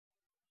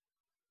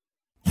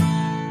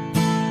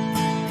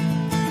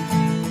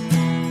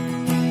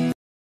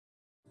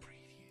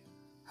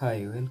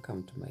Hi,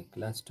 welcome to my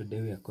class. Today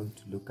we are going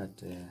to look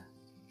at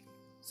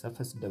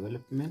surface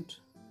development,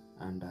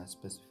 and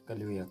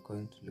specifically we are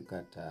going to look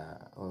at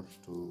or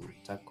to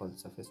tackle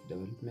surface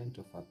development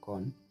of a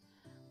cone.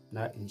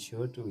 Now in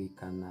short, we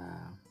can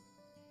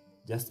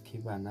just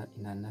give in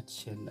a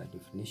nutshell a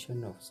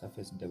definition of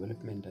surface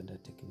development under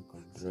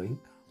technical drawing.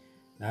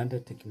 Now under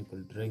technical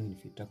drawing,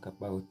 if we talk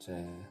about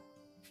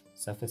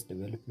surface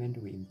development,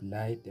 we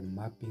imply the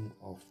mapping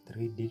of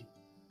 3D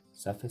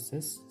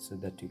surfaces so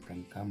that we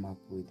can come up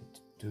with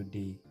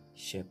 2D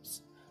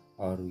shapes,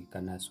 or we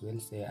can as well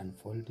say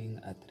unfolding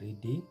a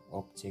 3D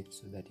object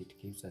so that it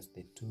gives us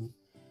the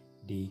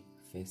 2D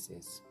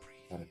faces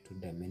or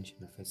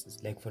two-dimensional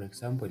faces. Like for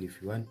example,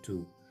 if you want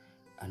to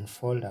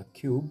unfold a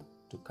cube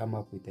to come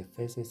up with the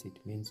faces, it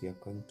means you're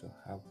going to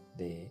have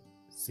the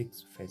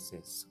 6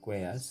 faces,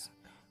 squares,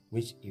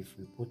 which if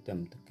we put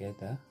them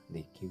together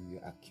they give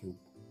you a cube.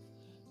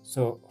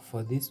 So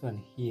for this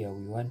one here,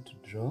 we want to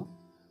draw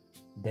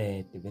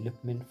the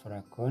development for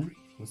a cone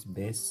whose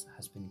base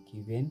has been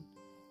given,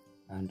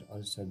 and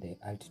also the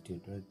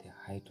altitude or the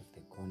height of the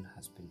cone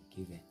has been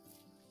given.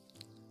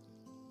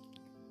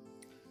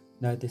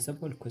 Now the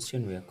sample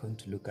question we are going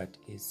to look at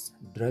is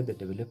draw the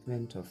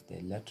development of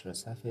the lateral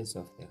surface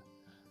of the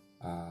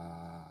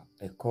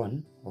a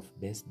cone of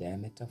base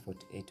diameter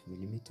 48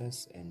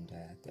 millimeters and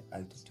the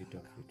altitude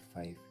of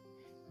 55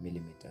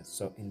 millimeters.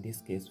 So in this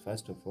case,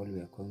 first of all,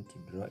 we are going to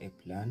draw a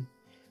plan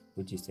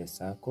which is a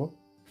circle,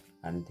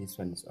 and this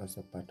one is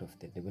also part of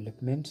the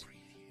development.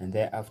 And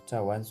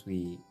thereafter, once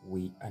we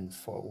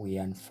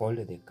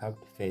unfold the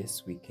curved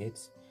face, we get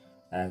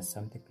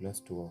something close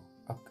to,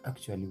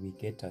 actually we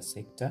get a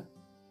sector,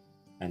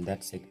 and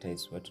that sector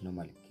is what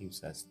normally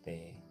gives us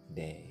the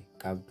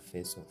curved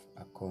face of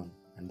a cone.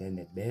 And then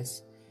the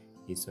base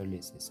is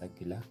always a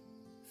circular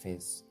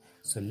face.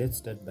 So let's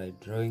start by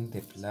drawing the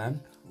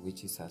plan,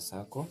 which is a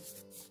circle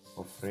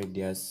of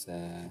radius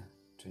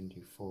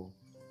 24.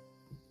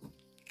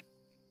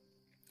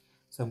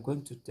 So I'm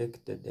going to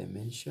take the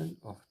dimension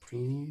of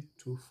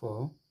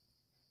 24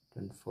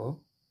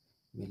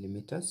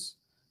 millimeters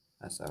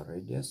as our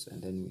radius,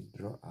 and then we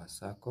draw our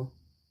circle.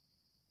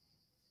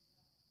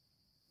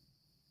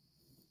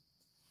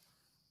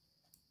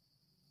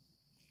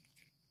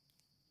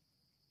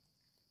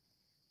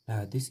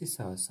 Now this is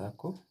our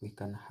circle. We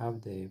can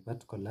have the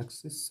vertical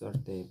axis or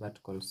the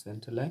vertical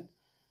center line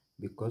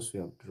because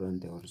we have drawn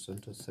the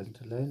horizontal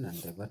center line, and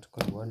the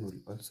vertical one will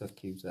also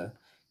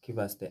give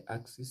us the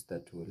axis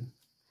that will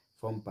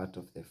form part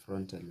of the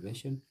front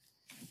elevation,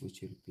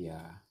 which will be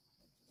a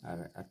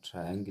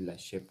triangular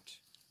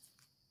shaped.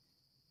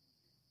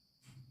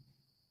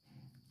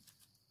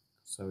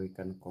 So we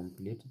can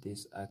complete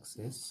this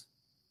axis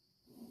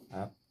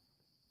up.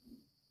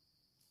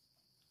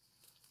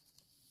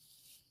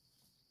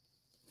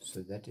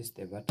 So that is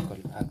the vertical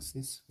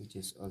axis, which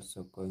is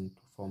also going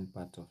to form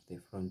part of the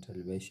front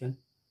elevation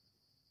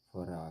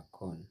for our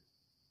cone.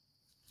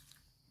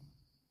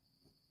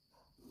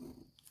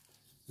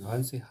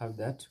 Once we have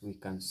that, we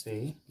can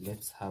say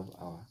let's have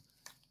our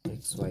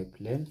XY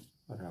plane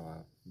or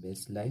our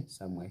baseline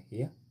somewhere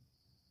here.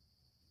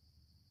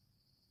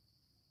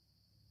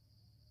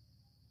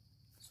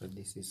 So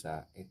this is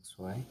our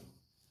XY.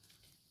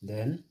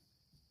 Then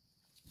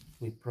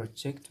we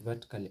project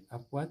vertically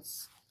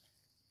upwards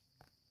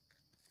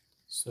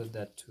so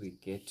that we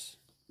get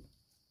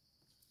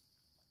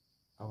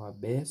our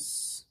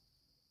base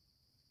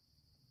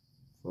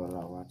for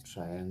our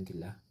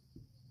triangular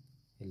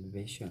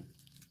elevation.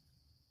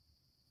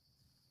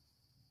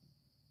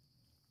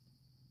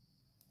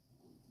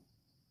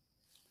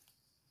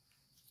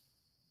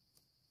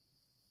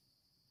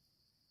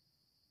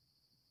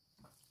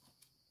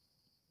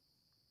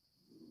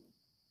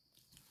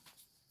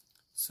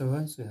 So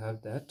once we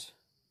have that,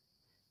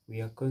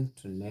 we are going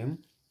to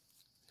name,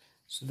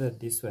 so that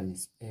this one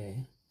is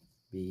A,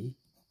 B,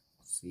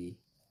 C,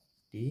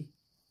 D,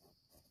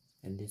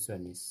 and this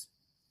one is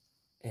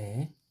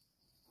A,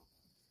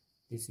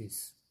 this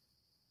is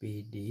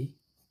B, D,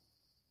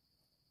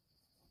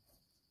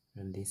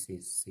 and this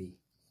is C.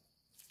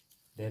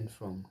 Then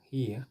from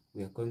here,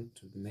 we are going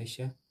to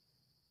measure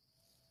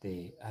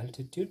the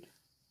altitude,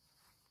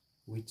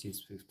 which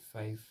is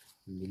 55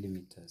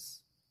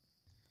 millimeters.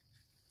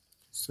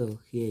 So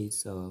here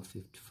is our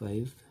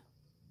 55,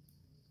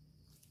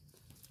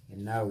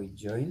 and now we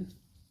join.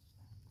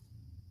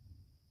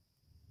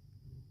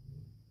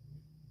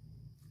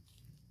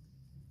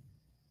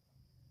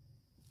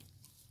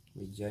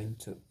 We join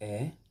to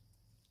A.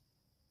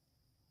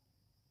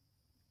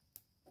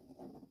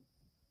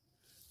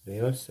 We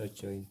also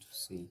join to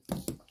C.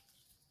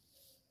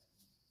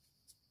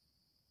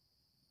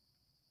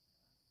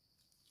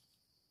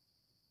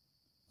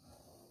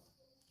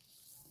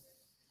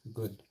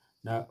 Good.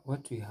 Now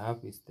what we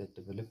have is the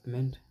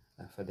development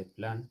for the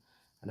plan.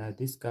 And now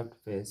this curved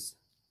face,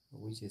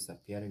 which is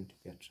appearing to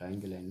be a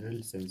triangle, in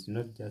real sense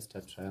not just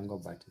a triangle,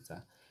 but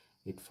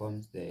it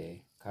forms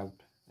the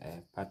curved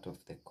part of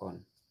the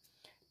cone.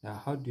 Now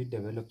how do you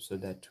develop so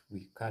that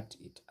we cut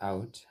it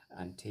out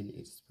until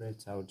it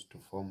spreads out to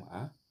form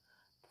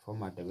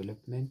form a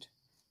development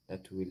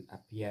that will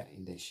appear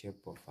in the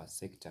shape of a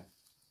sector.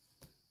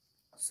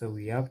 So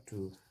we have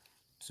to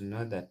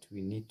know that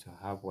we need to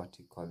have what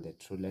we call the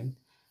true length,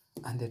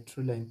 and the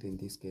true length in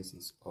this case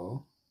is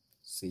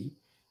OC,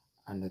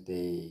 and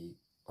the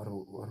or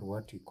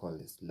what we call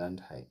is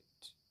land height,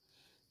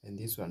 and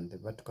this one, the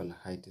vertical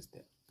height, is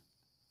the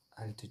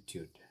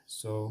altitude.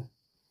 So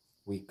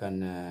we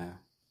can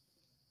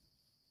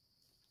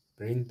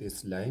bring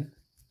this line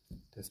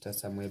to start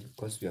somewhere,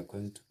 because we are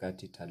going to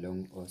cut it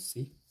along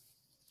OC.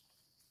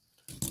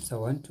 So I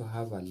want to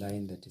have a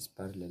line that is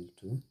parallel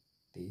to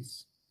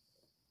this,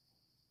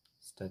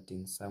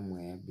 starting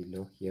somewhere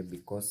below here,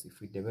 because if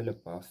we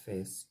develop our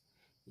face,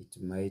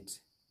 it might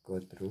go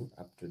through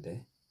up to the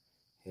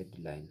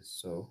headline.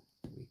 So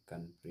we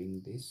can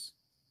bring this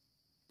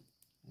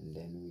and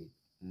then we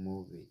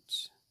move it.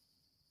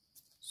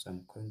 So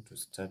I'm going to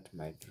start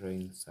my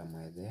drawing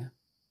somewhere there.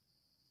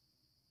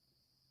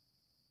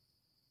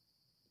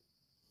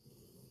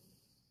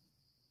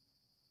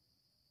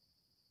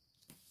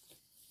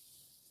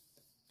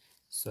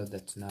 So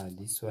that now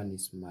this one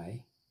is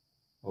my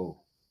O.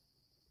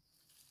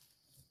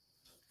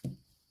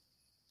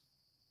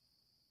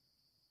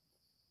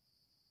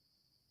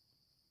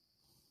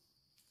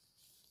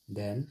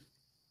 Then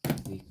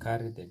we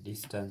carry the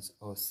distance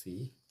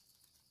OC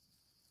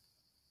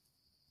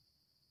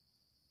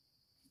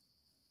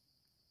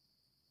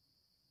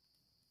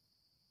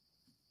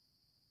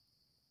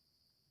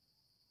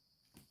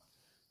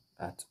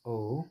at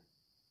O,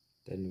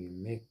 then we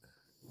make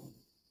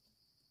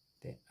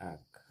the arc.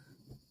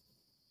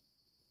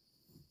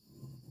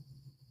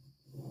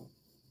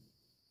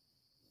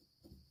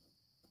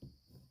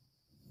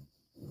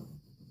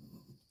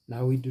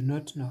 Now we do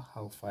not know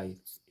how far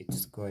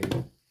it's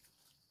going,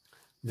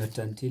 not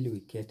until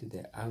we get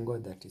the angle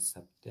that is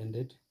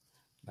subtended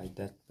by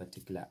that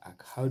particular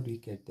arc. How do we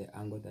get the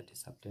angle that is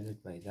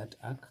subtended by that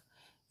arc?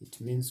 It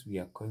means we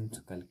are going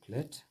to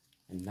calculate,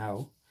 and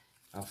now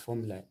our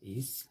formula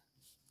is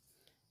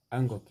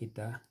angle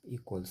theta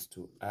equals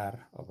to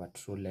R over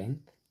true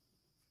length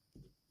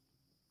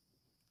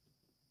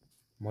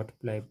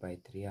multiplied by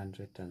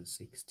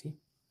 360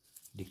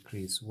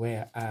 degrees,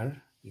 where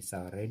R is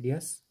our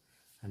radius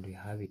and we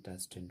have it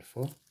as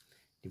 24,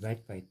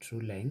 divided by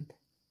true length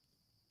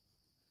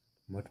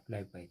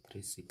multiplied by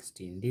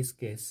 360. In this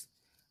case,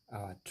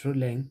 our true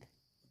length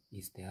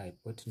is the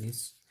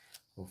hypotenuse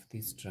of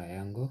this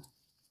triangle,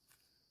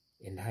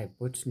 and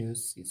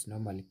hypotenuse is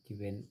normally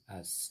given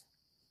as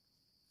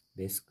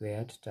base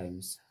squared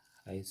times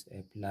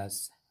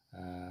plus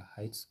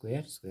height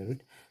squared, square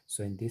root.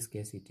 So in this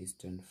case it is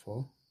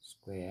 24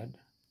 squared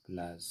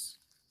plus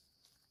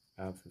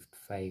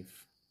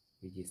 55,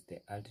 which is the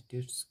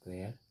altitude,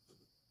 square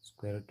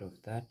root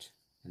of that,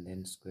 and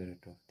then square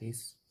root of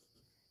this.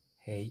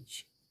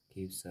 H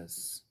gives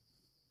us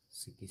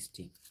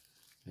 60,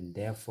 and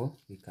therefore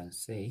we can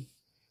say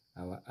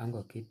our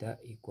angle theta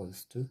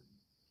equals to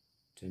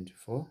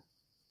 24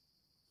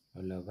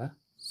 all over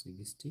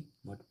 60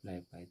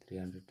 multiplied by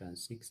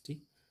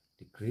 360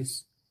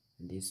 degrees,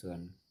 and this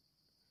one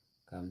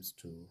comes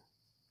to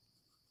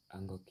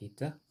angle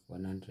theta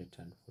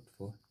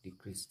 144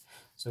 degrees.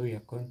 So we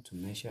are going to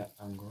measure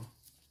angle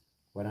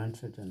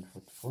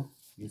 144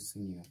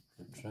 using your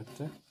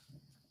protractor.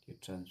 You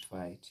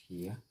transfer it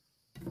here.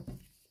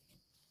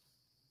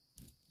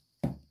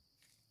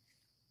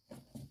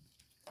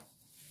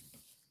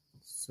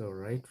 So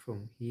right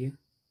from here,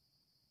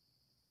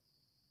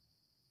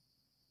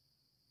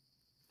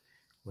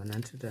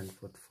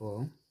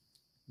 144,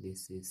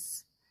 this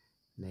is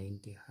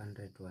 90,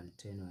 100,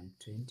 110,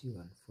 120,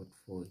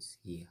 144 is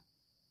here.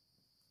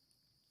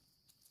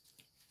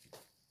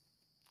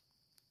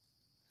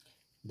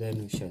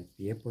 Then we shall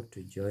be able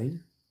to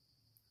join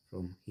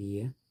from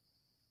here.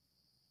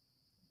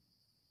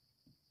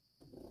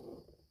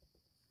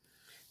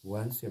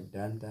 Once you've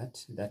done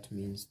that, that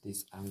means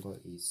this angle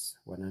is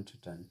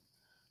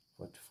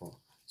 144.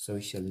 So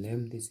we shall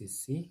name this is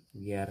C.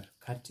 We are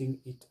cutting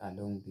it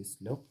along this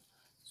slope,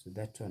 so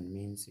that one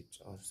means it's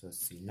also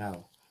C.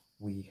 Now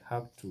we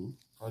have to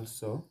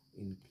also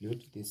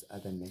include these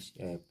other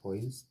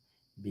points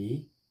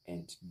B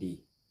and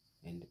D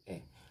and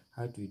A.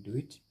 How do we do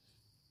it?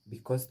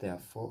 Because there are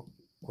 4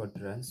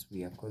 quadrants,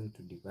 we are going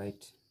to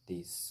divide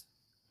this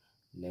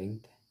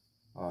length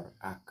or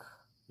arc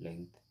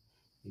length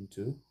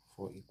into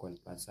 4 equal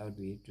parts. How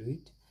do we do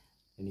it?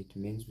 And it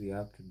means we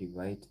have to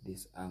divide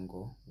this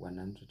angle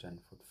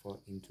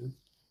 144 into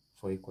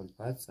 4 equal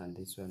parts, and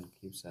this one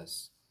gives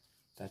us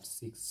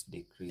 36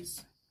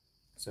 degrees.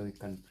 So we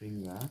can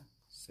bring our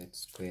set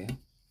square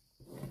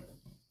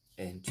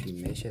and we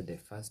measure the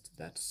first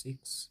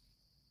 36.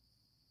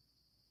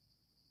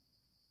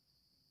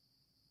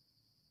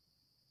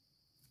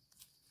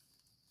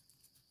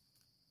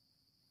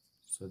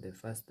 So the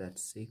first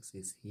 36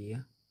 is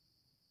here,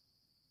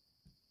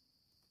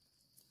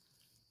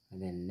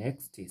 and then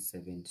next is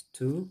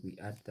 72. We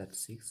add that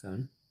 6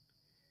 on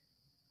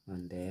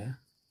there,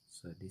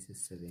 so this is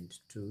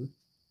 72.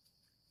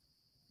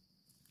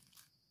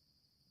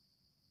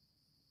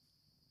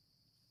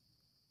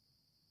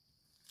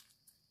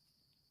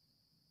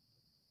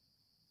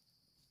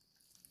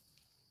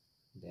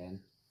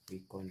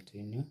 we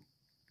continue,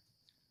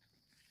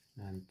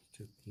 and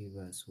to give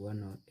us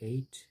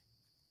 108,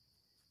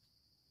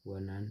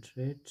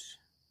 108.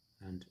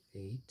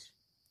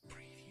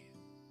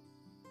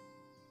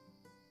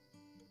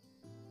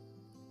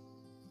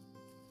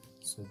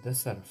 So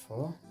those are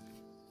 4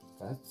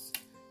 parts,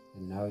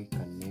 and now you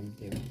can name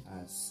them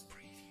as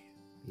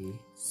B,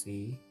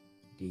 C,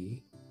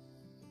 D,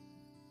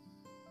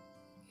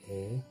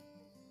 A,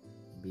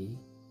 B,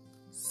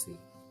 C.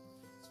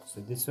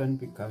 So this one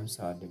becomes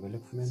our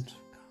development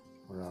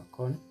for our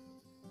cone.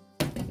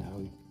 Now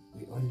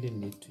we only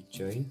need to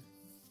join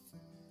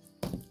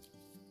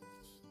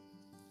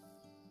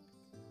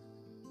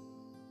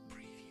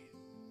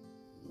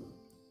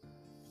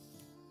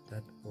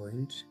that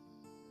point .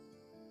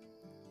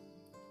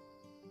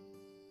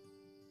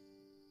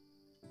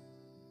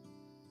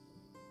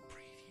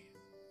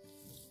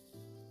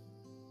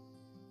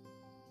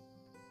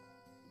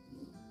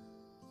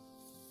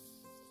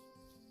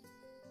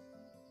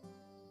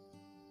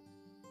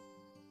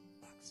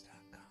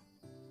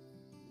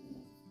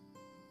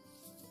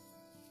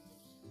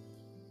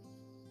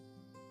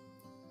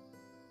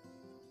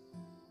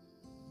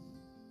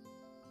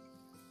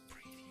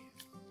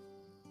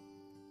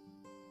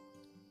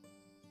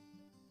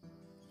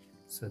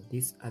 So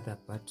this other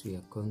part we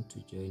are going to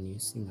join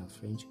using a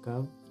French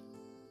curve.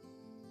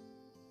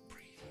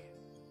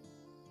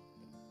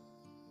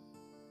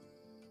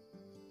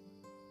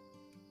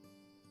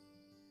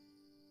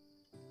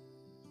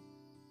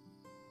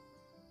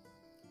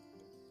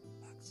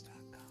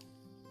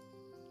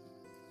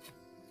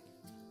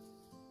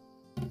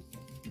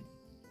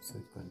 So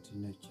we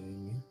continue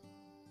joining.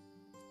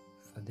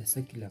 For the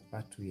circular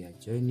part we are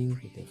joining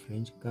with the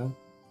French curve,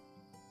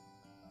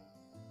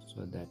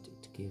 so that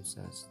it gives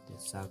us the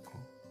circle.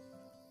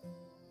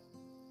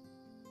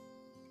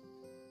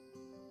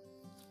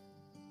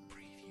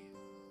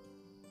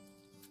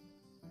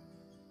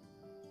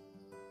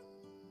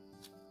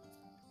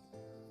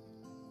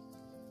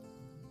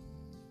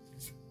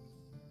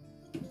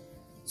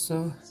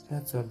 So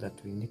that's all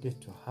that we needed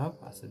to have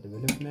as a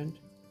development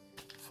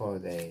for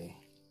the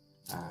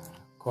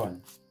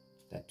cone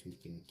that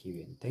we've been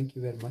given. Thank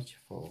you very much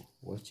for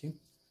watching.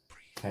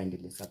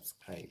 Kindly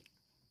subscribe.